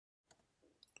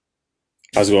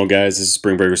How's it going, guys? This is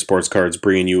Spring Breaker Sports Cards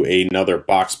bringing you another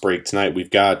box break tonight. We've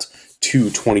got two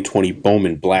 2020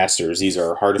 Bowman Blasters. These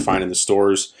are hard to find in the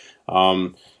stores.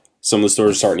 Some of the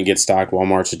stores are starting to get stocked.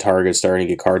 Walmart's and Target starting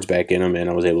to get cards back in them, and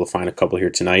I was able to find a couple here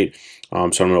tonight. So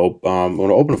I'm going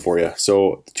to open them for you.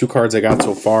 So the two cards I got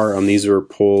so far, these were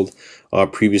pulled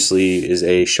previously, is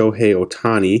a Shohei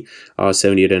Ohtani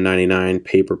 78/99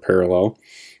 paper parallel.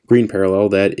 Green parallel,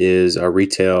 that is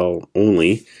retail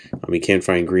only. You can't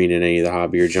find green in any of the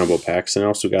hobby or jumbo packs. And I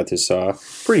also got this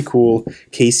pretty cool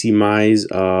Casey Mize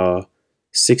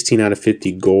 16 out of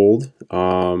 50 gold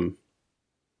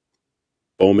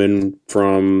Bowman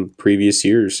from previous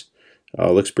years.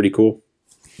 Looks pretty cool.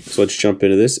 So let's jump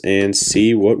into this and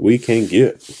see what we can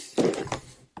get.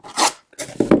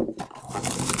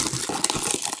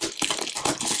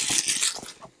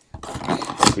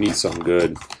 We need something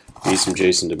good. We need some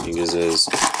Jason Dominguez's,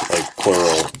 like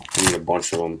plural. We need a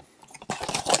bunch of them.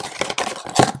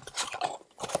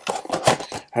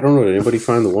 I don't know. Did anybody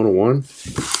find the 101?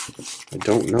 I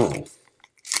don't know.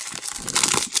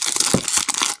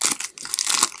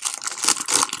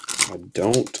 I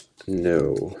don't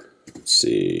know. Let's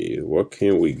see. What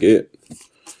can we get?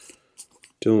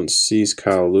 Dylan Cease,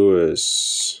 Kyle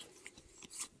Lewis,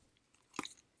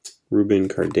 Ruben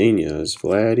Cardenas,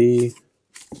 Vladdy.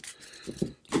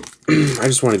 I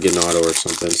just want to get an auto or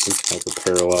something, some type of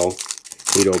parallel.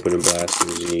 Need opening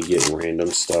blasters, you need to get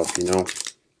random stuff, you know.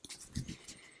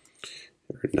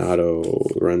 Renato,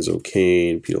 Lorenzo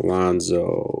Kane, Pete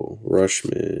Alonso,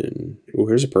 Rushman. Oh,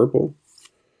 here's a purple.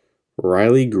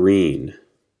 Riley Green.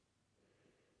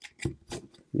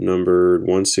 Numbered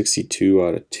 162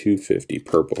 out of 250,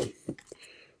 purple.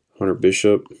 Hunter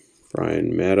Bishop,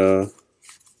 Brian Mata.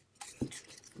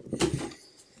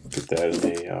 Put that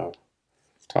in a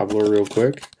top loader real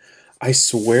quick. I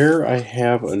swear I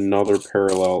have another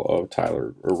parallel of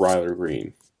Riley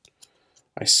Green.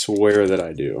 I swear that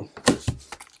I do.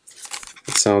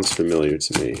 It sounds familiar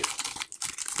to me.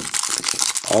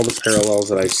 All the parallels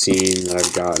that I've seen, that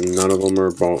I've gotten, none of them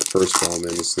are first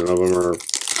Bowmans. None of them are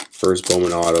first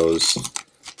Bowman autos.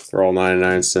 They're all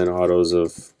 99-cent autos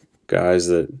of guys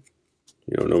that,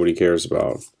 you know, nobody cares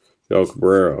about. Miguel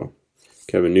Cabrera,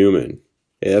 Kevin Newman.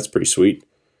 Hey, that's pretty sweet.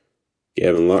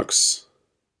 Gavin Lux.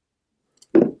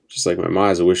 Just like my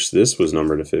Mize, I wish this was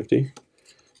numbered to 50.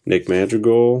 Nick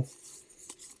Madrigal.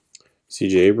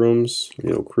 C.J. Abrams.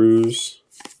 Neil Cruz.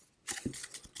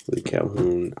 Lee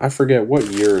Calhoun. I forget, what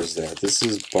year is that? This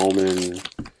is Bowman.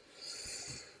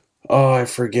 Oh, I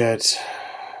forget.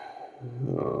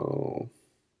 Oh.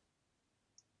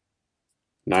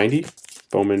 90?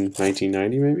 Bowman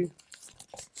 1990, maybe?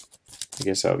 I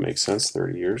guess that would make sense,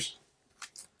 30 years.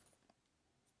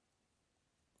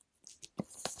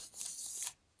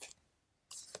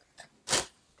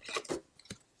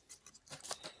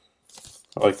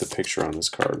 I like the picture on this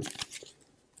card.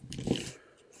 It's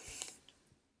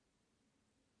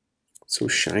so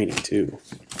shiny, too.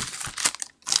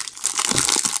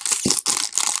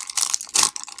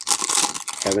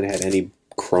 Haven't had any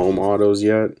chrome autos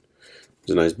yet.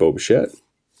 There's a nice Bo Bichette.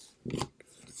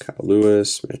 Kyle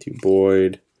Lewis, Matthew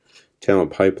Boyd,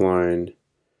 Talent Pipeline,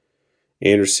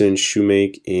 Anderson,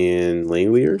 Shoemake, and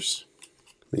Langeliers.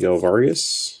 Miguel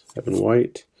Vargas, Evan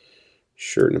White,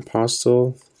 Shirt and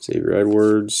Apostle, Xavier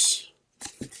Edwards,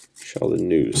 Sheldon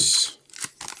Noose.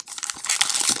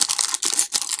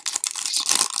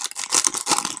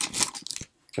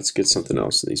 Let's get something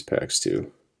else in these packs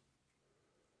too.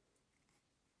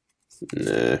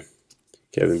 Nah.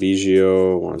 Kevin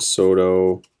Biggio, Juan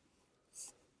Soto.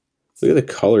 Look at the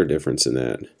color difference in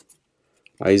that.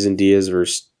 Eisen Diaz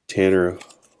versus Tanner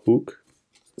Hook.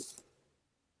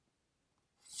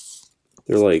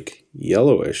 They're like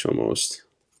yellowish almost.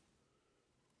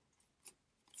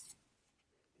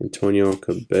 Antonio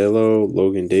Cabello,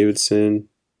 Logan Davidson,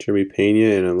 Jeremy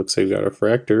Pena, and it looks like we got a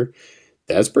Fractor.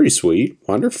 That's pretty sweet.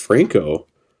 Wander Franco.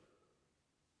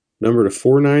 Number to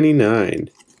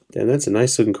 499. And that's a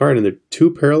nice looking card. And there are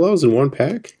two parallels in one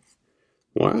pack.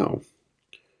 Wow.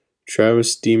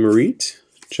 Travis DeMarit,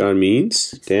 John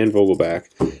Means, Dan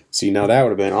Vogelback. See, now that would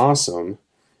have been awesome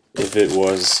if it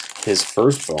was his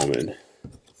first Bowman.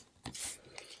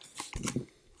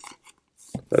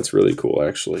 That's really cool,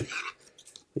 actually.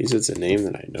 At least it's a name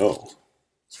that I know.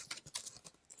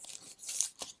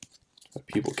 That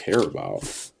people care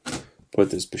about.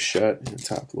 Put this Bichette in the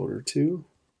top loader, too.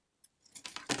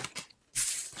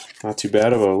 Not too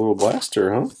bad of a little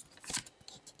blaster, huh?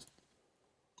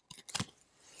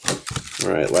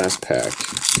 All right, last pack.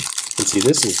 And see,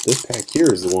 this pack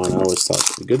here is the one I always thought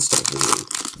the good stuff was in.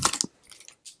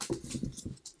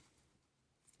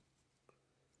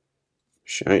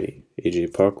 Shiny.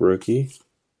 AJ Puck rookie.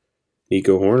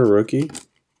 Nico Horner rookie.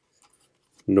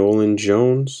 Nolan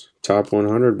Jones, top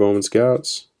 100 Bowman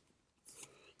Scouts.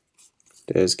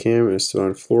 Des Cam,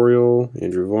 Esteban Florial,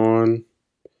 Andrew Vaughn,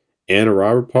 and a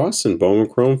Robert Pawson, Bowman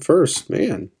Chrome first.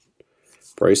 Man.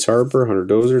 Bryce Harper, Hunter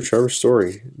Dozier, Trevor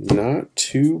Story. Not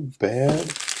too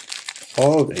bad.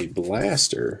 Oh, a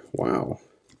blaster. Wow.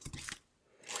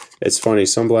 It's funny,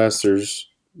 some blasters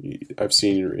I've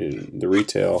seen in the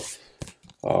retail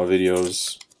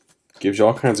videos gives you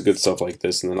all kinds of good stuff like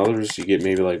this, and then others you get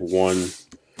maybe like one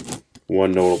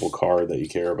notable card that you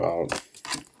care about.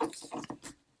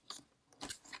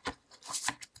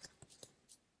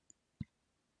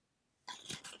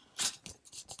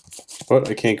 But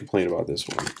I can't complain about this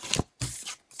one.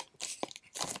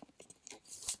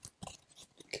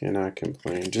 Cannot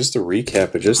complain. Just a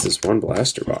recap of just this one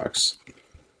blaster box.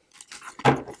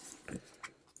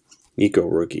 Nico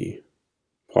rookie.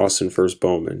 Pawson first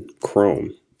Bowman.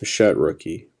 Chrome. Bichette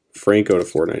rookie. Franco to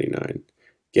 499.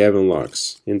 Gavin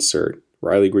Lux. Insert.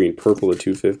 Riley Green purple to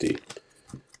 250.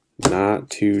 Not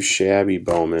too shabby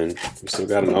Bowman. We still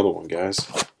got another one, guys.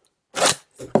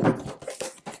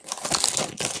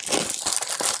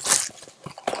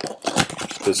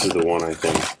 This is the one I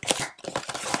think.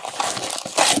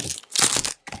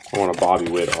 I want a Bobby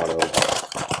Witt auto.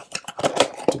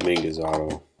 Dominguez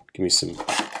auto. Give me some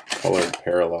colored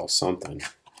parallel something.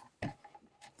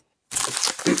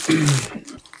 We'll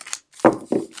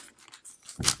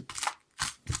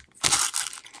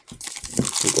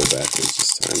go backwards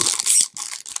this time.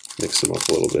 Mix them up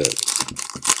a little bit.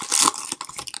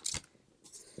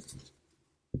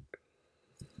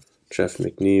 Jeff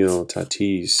McNeil,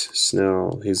 Tatis,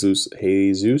 Snell, Jesus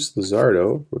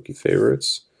Luzardo, rookie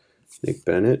favorites. Nick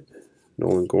Bennett,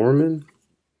 Nolan Gorman,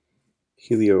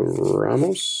 Helio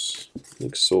Ramos,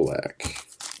 Nick Solak.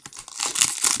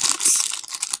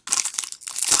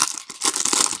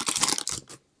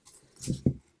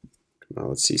 Now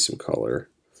let's see some color.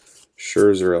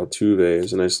 Scherzer, Altuve,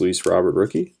 there's a nice Luis Robert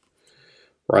rookie.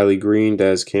 Riley Green,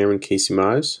 Daz Cameron, Casey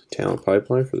Mize, talent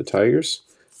pipeline for the Tigers.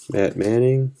 Matt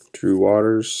Manning, Drew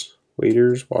Waters,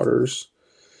 Waters,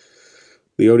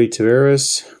 Leody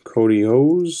Taveras, Cody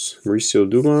Hose, Mauricio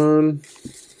Dubon.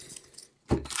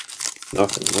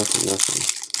 Nothing.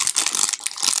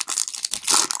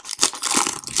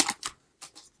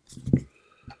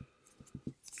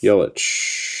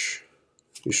 Yelich,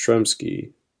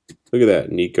 Yastrzemski. Look at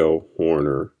that. Nico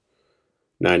Horner,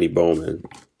 90 Bowman.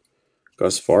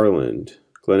 Gus Farland,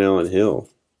 Glenn Allen Hill.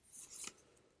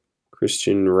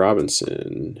 Christian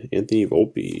Robinson, Anthony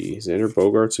Volpe, Xander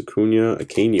Bogaerts, Acuna,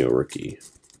 Aquino rookie.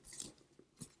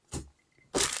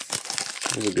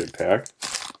 That was a good pack.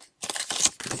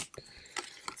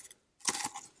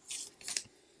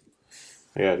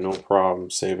 I had no problem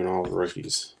saving all the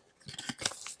rookies.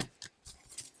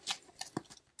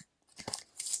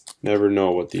 Never know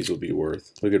what these will be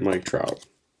worth. Look at Mike Trout.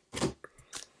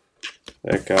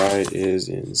 That guy is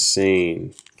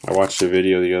insane. I watched a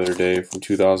video the other day from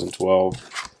 2012.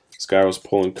 This guy was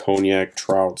pulling cognac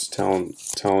trouts, telling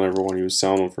everyone he was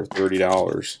selling them for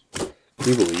 $30. Can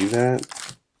you believe that?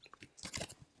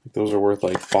 Those are worth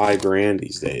like $5,000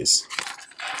 these days.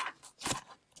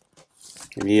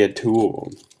 And he had 2 of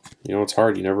them. You know, it's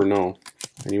hard. You never know.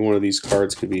 Any one of these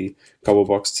cards could be a couple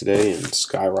bucks today and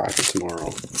skyrocket tomorrow.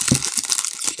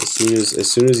 As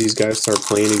soon as these guys start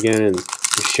playing again and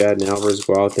Shad and Alvarez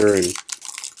go out there and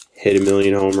hit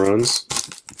 1,000,000 home runs,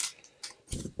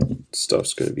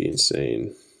 stuff's going to be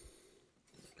insane.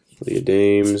 Leah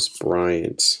Dames,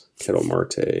 Bryant, Kettle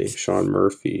Marte, Sean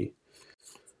Murphy.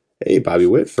 Hey, Bobby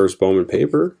Witt, first Bowman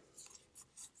paper.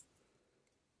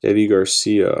 Debbie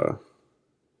Garcia,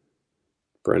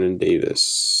 Brennan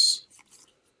Davis,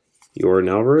 Jordan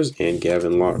Alvarez, and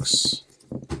Gavin Lux.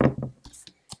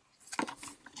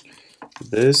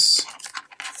 This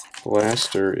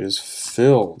blaster is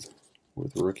filled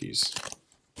with rookies.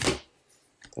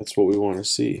 That's what we want to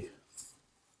see.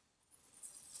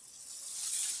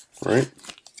 Right?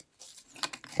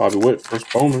 Bobby Witt,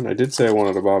 first Bowman. I did say I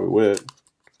wanted a Bobby Witt.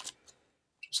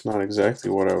 Just not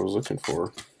exactly what I was looking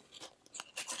for.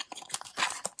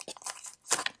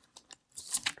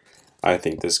 I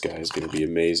think this guy is going to be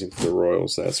amazing for the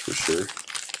Royals, that's for sure.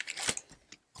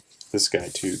 This guy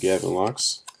too, Gavin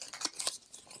Lux.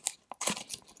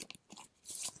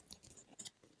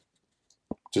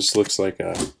 Just looks like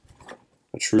a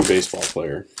true baseball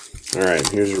player. All right,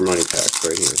 here's your money packs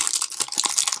right here.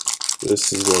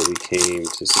 This is what we came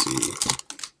to see.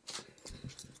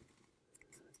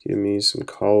 Give me some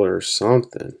color or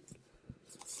something.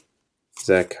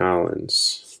 Zach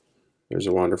Collins. There's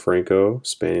a Wander Franco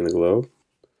spanning the globe.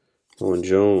 Owen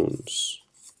Jones,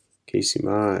 Casey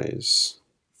Mize,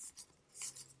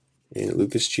 and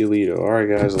Lucas Giolito. All right,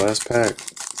 guys, last pack.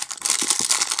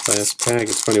 Last pack.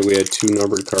 It's funny we had 2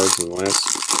 numbered cards in the last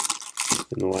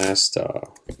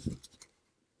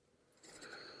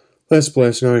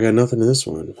blast. Now I got nothing in this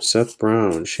one. Seth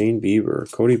Brown, Shane Bieber,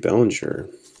 Cody Bellinger,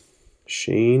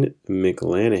 Shane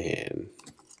McClanahan,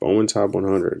 Bowman Top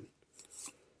 100,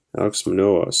 Alex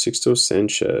Manoah, Sixto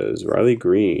Sanchez, Riley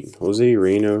Green, Jose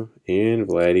Reyna, and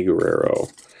Vladdy Guerrero.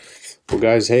 Well,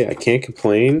 guys, hey, I can't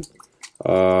complain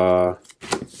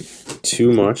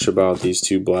too much about these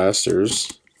 2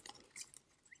 blasters.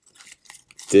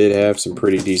 Did have some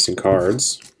pretty decent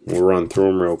cards. We'll run through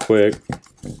them real quick.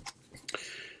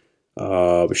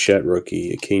 Bichette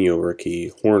rookie, Aquino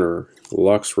rookie, Horner,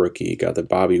 Lux rookie, got the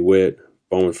Bobby Witt,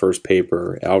 Bowman first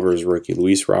paper, Alvarez rookie,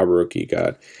 Luis Robert rookie,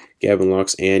 got Gavin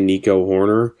Lux and Nico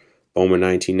Horner, Bowman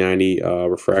 1990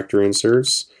 refractor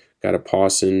inserts, got a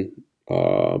Pawson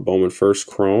Bowman first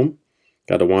chrome,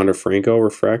 got a Wander Franco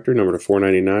refractor number to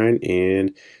 499,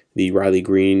 and the Riley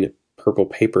Green purple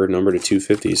paper number to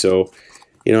 250. So,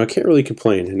 you know, I can't really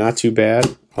complain. Not too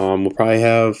bad. We'll probably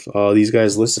have these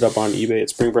guys listed up on eBay at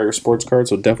Spring Breaker Sports Cards,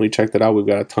 so definitely check that out. We've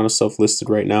got a ton of stuff listed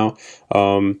right now.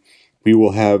 We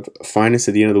will have finest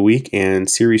at the end of the week and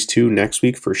Series 2 next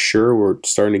week for sure. We're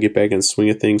starting to get back in the swing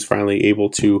of things, finally able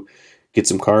to get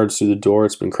some cards through the door.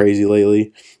 It's been crazy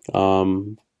lately.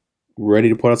 Ready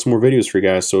to put out some more videos for you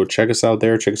guys, so check us out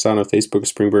there. Check us out on Facebook,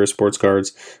 Spring Breaker Sports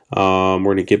Cards. We're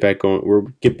gonna get back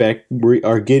going.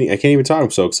 I can't even talk.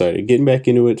 I'm so excited. Getting back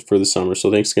into it for the summer.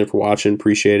 So thanks again for watching.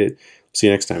 Appreciate it. See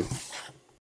you next time.